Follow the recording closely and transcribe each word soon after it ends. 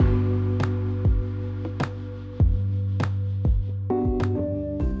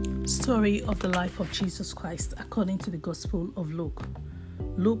Story of the life of Jesus Christ according to the Gospel of Luke.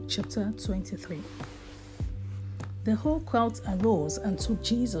 Luke chapter 23. The whole crowd arose and took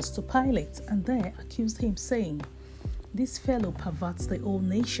Jesus to Pilate and there accused him, saying, "This fellow perverts the whole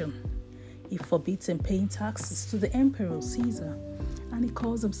nation. He forbids him paying taxes to the emperor Caesar, and he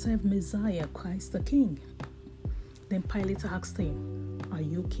calls himself Messiah, Christ the King." Then Pilate asked him, "Are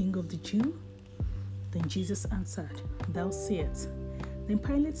you king of the Jews?" Then Jesus answered, "Thou sayest." Then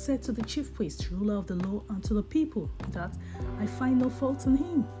Pilate said to the chief priest, ruler of the law, and to the people, that I find no fault in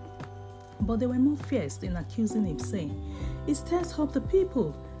him. But they were more fierce in accusing him, saying, He stirs up the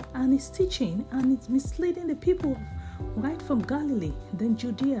people, and is teaching, and is misleading the people right from Galilee, then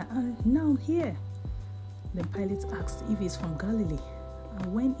Judea, and now here. Then Pilate asked if he is from Galilee.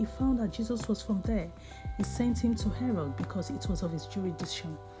 And when he found that Jesus was from there, he sent him to Herod, because it was of his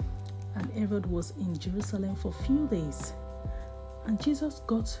jurisdiction. And Herod was in Jerusalem for a few days. And Jesus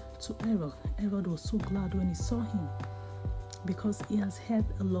got to Herod. Herod was so glad when he saw him, because he has heard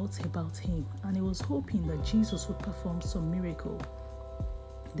a lot about him, and he was hoping that Jesus would perform some miracle.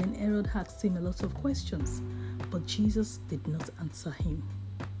 Then Herod asked him a lot of questions, but Jesus did not answer him.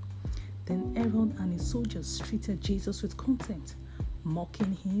 Then Herod and his soldiers treated Jesus with contempt,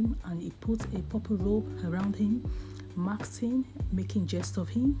 mocking him, and he put a purple robe around him, mocked him, making jest of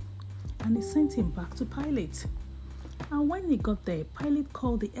him, and he sent him back to Pilate. And when he got there, Pilate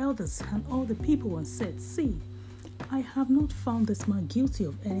called the elders and all the people and said, "See, I have not found this man guilty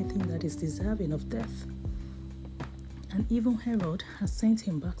of anything that is deserving of death. And even Herod has sent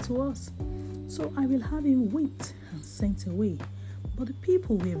him back to us. So I will have him whipped and sent away." But the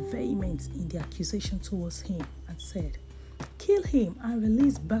people were vehement in their accusation towards him and said, "Kill him and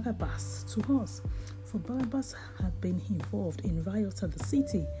release Barabbas to us." For Barabbas had been involved in riots at the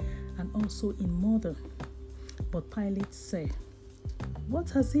city and also in murder. But Pilate said,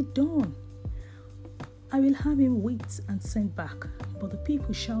 "What has he done? I will have him whipped and sent back." But the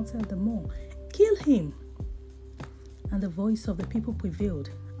people shouted the more, "Kill him!" And the voice of the people prevailed,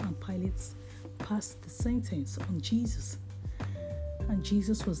 and Pilate passed the sentence on Jesus. And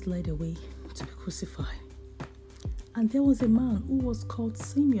Jesus was led away to be crucified. And there was a man who was called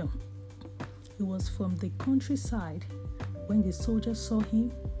Simeon. He was from the countryside. When the soldiers saw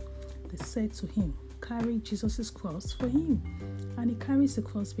him, they said to him, "Carry Jesus' cross for him." And he carries the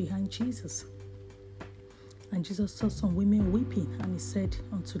cross behind Jesus. And Jesus saw some women weeping, and he said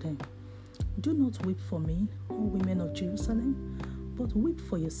unto them, "Do not weep for me, O women of Jerusalem, but weep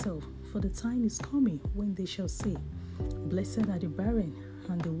for yourself, for the time is coming when they shall say, Blessed are the barren,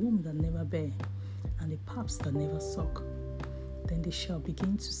 and the womb that never bare, and the paps that never suck. Then they shall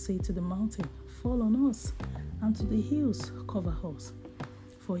begin to say to the mountain, Fall on us, and to the hills, cover us.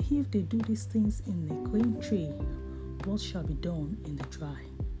 For if they do these things in the green tree, what shall be done in the dry?"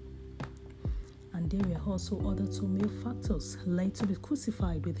 And there were also other two malefactors laid to be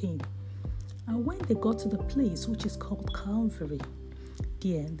crucified with him. And when they got to the place which is called Calvary,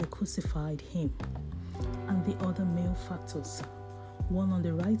 there they crucified him, and the other malefactors, one on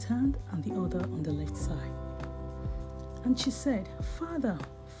the right hand and the other on the left side. And she said, "Father,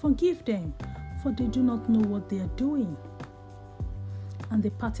 forgive them, for they do not know what they are doing." And they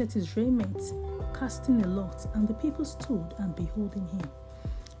parted his raiment, casting a lot, and the people stood and beholding him.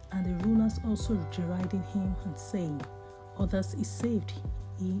 And the rulers also deriding him and saying, "Others he saved,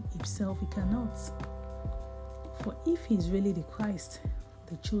 he himself he cannot. For if he is really the Christ,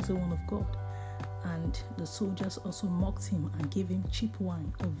 the chosen one of God." And the soldiers also mocked him and gave him cheap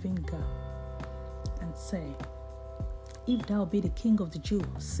wine of vinegar, and said, "If thou be the king of the Jews,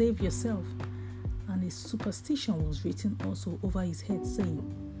 save yourself." And a superstition was written also over his head, saying,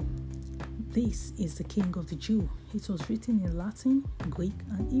 "This is the King of the Jews." It was written in Latin, Greek,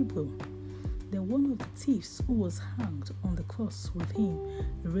 and Hebrew. Then one of the thieves who was hanged on the cross with him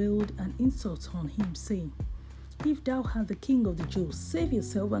railed an insult on him, saying, "If thou art the King of the Jews, save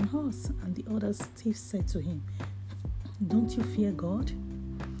yourself and us." And the other thief said to him, "Don't you fear God?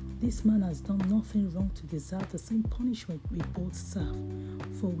 This man has done nothing wrong to deserve the same punishment we both serve,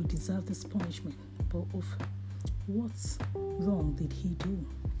 for we deserve this punishment. But of what wrong did he do?"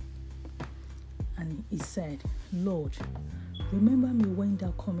 And he said, "Lord, remember me when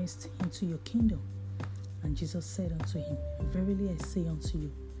thou comest into your kingdom." And Jesus said unto him, "Verily I say unto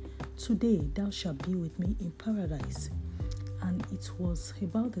you, today thou shalt be with me in paradise." And it was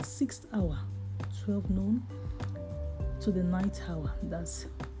about the 6th hour, 12 noon, to the 9th hour, that's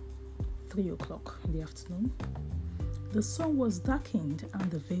 3 o'clock in the afternoon. The sun was darkened,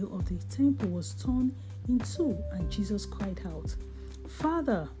 and the veil of the temple was torn in two, and Jesus cried out,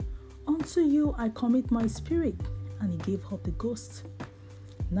 "Father, unto you I commit my spirit." And he gave up the ghost.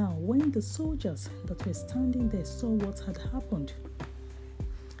 Now, when the soldiers that were standing there saw what had happened,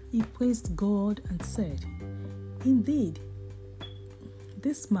 he praised God and said, "Indeed,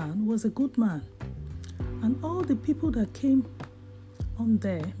 this man was a good man." And all the people that came on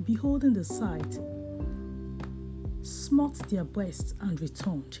there, beholding the sight, smote their breasts and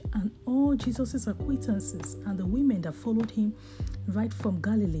returned. And all Jesus' acquaintances and the women that followed him right from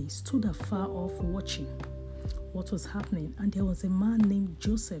Galilee stood afar off watching what was happening. And there was a man named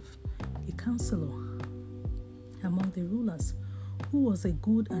Joseph, a counselor among the rulers, who was a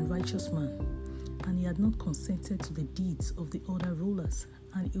good and righteous man, and he had not consented to the deeds of the other rulers.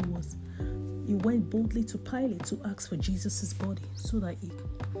 And he went boldly to Pilate to ask for Jesus' body so that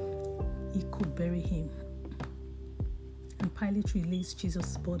he could bury him. And Pilate released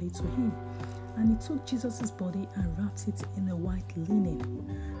Jesus' body to him. And he took Jesus' body and wrapped it in a white linen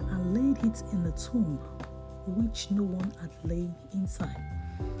and laid it in the tomb, which no one had lain inside.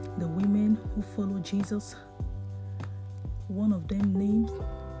 The women who followed Jesus,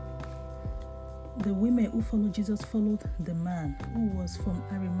 the women who followed Jesus followed the man who was from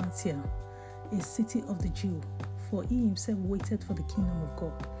Arimathea, a city of the Jews, for he himself waited for the kingdom of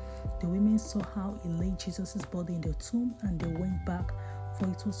God. The women saw how he laid Jesus' body in the tomb, and they went back, for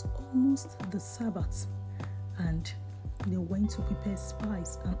it was almost the Sabbath, and they went to prepare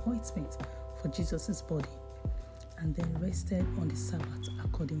spice and ointment for Jesus' body, and then rested on the Sabbath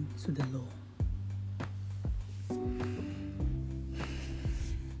according to the law.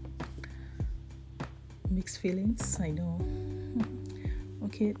 Mixed feelings, I know.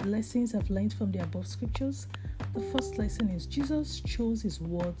 Okay, lessons I've learned from the above scriptures. The first lesson is Jesus chose his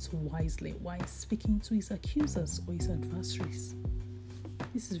words wisely while speaking to his accusers or his adversaries.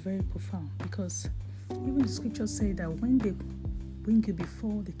 This is very profound, because even the scriptures say that when they bring you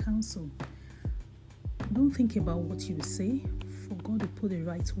before the council, don't think about what you say, for God will put the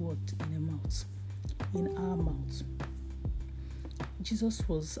right word in our mouth. Jesus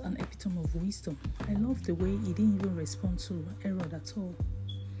was an epitome of wisdom. I love the way he didn't even respond to Herod at all.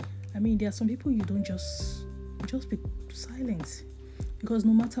 I mean, there are some people you don't just be silent, because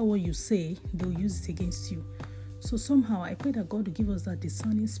no matter what you say, they'll use it against you. So somehow I pray that God will give us that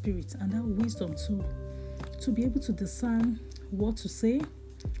discerning spirit and that wisdom to be able to discern what to say,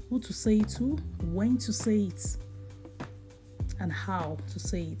 who to say it to, when to say it, and how to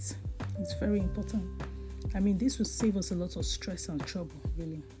say it. It's very important. I mean, this will save us a lot of stress and trouble,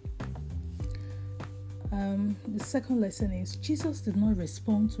 really. The second lesson is Jesus did not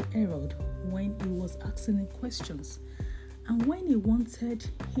respond to Herod when he was asking him questions, and when he wanted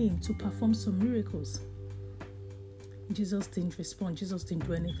him to perform some miracles. Jesus didn't respond. Jesus didn't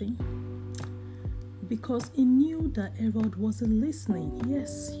do anything, because he knew that Herod wasn't listening.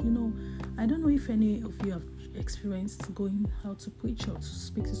 Yes, I don't know if any of you have experienced going out to preach or to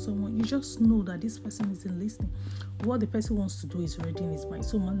speak to someone. You just know that this person isn't listening. What the person wants to do is already in his mind.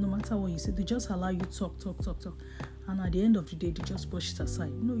 So no matter what you say, they just allow you talk. And at the end of the day, they just brush it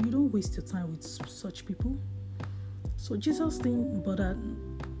aside. No, you don't waste your time with such people. So Jesus didn't bother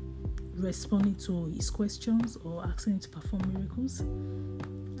responding to his questions or asking him to perform miracles.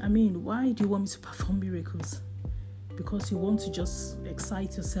 I mean, why do you want me to perform miracles? Because you want to just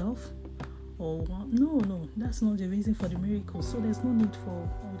excite yourself? Or no, that's not the reason for the miracle. So there's no need for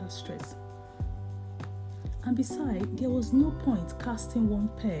all that stress. And besides, there was no point casting one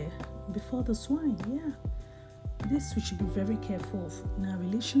pear before the swine. Yeah, this we should be very careful of in our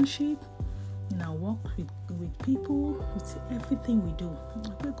relationship, in our work with people, with everything we do. I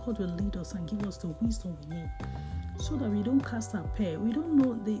pray God will lead us and give us the wisdom we need, so that we don't cast our pear. We don't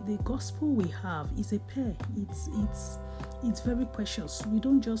know the gospel we have is a pear. It's very precious. We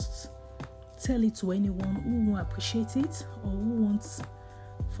don't just tell it to anyone who won't appreciate it or who wants.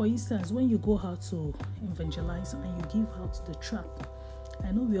 For instance, when you go out to evangelize and you give out the tract,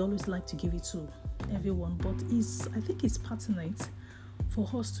 I know we always like to give it to everyone, but I think it's pertinent for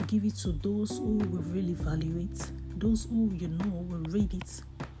us to give it to those who will really value it, those who will read it,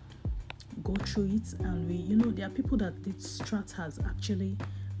 go through it, and there are people that this tract has actually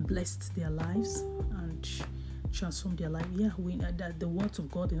blessed their lives and transformed their life. Yeah, we know that the word of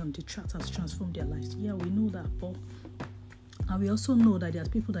God on the tract has transformed their lives. Yeah, we know that, and we also know that there are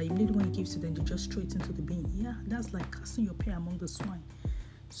people that immediately when you give to them, they just throw it into the bin. Yeah, that's like casting your pear among the swine.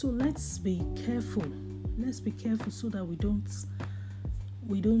 So let's be careful. Let's be careful so that we don't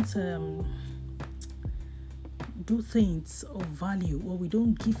do things of value, or we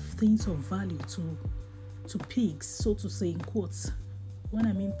don't give things of value to pigs, so to say, in quotes. When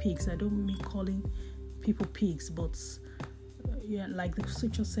I mean pigs, I don't mean calling people pigs, but like the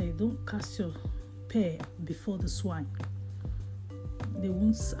scripture says, don't cast your pear before the swine. they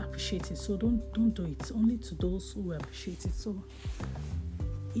won't appreciate it. So don't do it. Only to those who appreciate it. So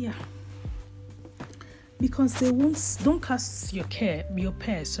yeah. Because don't cast your pear,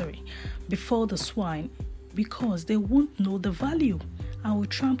 before the swine, because they won't know the value and will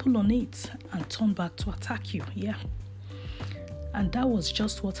trample on it and turn back to attack you. Yeah. And that was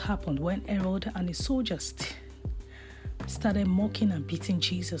just what happened when Herod and his soldiers started mocking and beating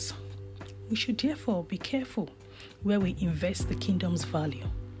Jesus. We should therefore be careful where we invest the kingdom's value.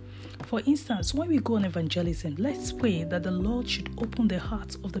 For instance, when we go on evangelism, let's pray that the Lord should open the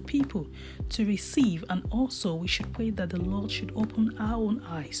hearts of the people to receive, and also we should pray that the Lord should open our own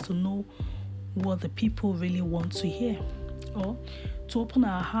eyes to know what the people really want to hear, or to open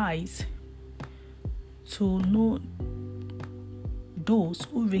our eyes to know those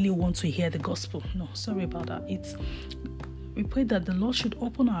who really want to hear the gospel. No, sorry about that. We pray that the Lord should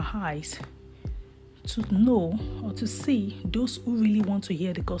open our eyes to know or to see those who really want to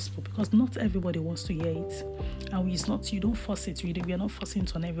hear the gospel, because not everybody wants to hear it, and you don't force it. We are not forcing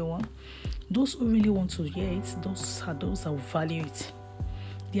it on everyone. Those who really want to hear it, those are those that will value it.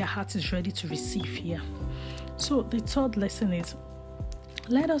 Their heart is ready to receive here. So the third lesson is,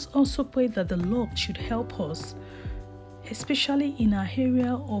 let us also pray that the Lord should help us, especially in our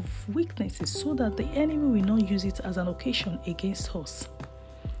area of weaknesses, so that the enemy will not use it as an occasion against us.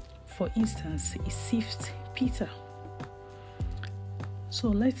 For instance, he sieved Peter. So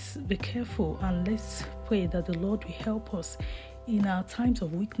let's be careful and let's pray that the Lord will help us in our times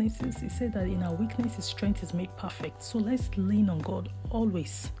of weaknesses. He said that in our weaknesses, strength is made perfect. So let's lean on God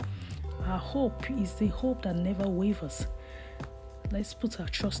always. Our hope is the hope that never wavers. Let's put our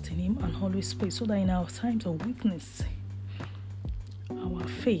trust in Him and always pray, so that in our times of weakness, our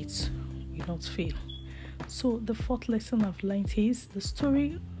faith will not fail. So the fourth lesson I've learned is the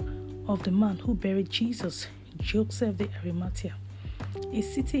story of the man who buried Jesus, Joseph the Arimathea. A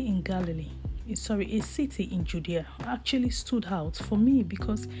city in Judea actually stood out for me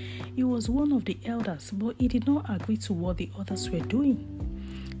because he was one of the elders, but he did not agree to what the others were doing.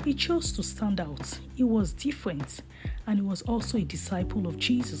 He chose to stand out. He was different, and he was also a disciple of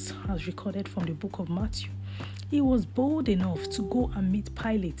Jesus, as recorded from the book of Matthew. He was bold enough to go and meet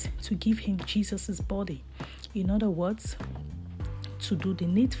Pilate to give him Jesus' body. In other words, to do the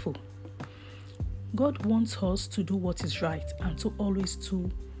needful. God wants us to do what is right and to always do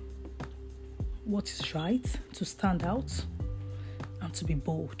what is right, to stand out and to be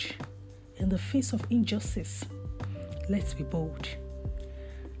bold. In the face of injustice, let's be bold.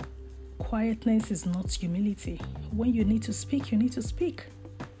 Quietness is not humility. When you need to speak, you need to speak.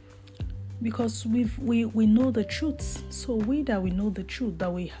 Because we know the truth. So we know the truth,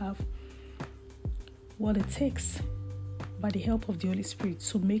 that we have what it takes by the help of the Holy Spirit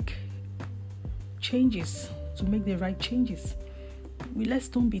to make changes, to make the right changes. Let's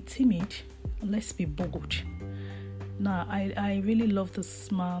don't be timid, let's be bold. Now, I really love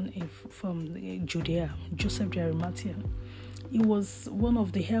this man from Judea, Joseph the Arimathea. He was one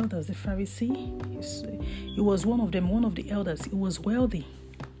of the elders, the Pharisee. He was one of the elders. He was wealthy.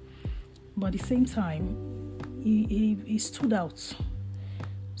 But at the same time, he stood out.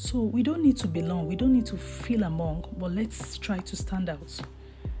 So we don't need to belong. We don't need to feel among, but let's try to stand out.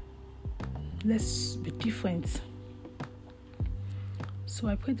 Let's be different. So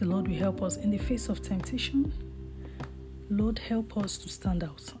I pray the Lord will help us in the face of temptation. Lord, help us to stand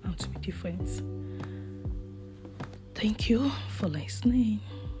out and to be different. Thank you for listening.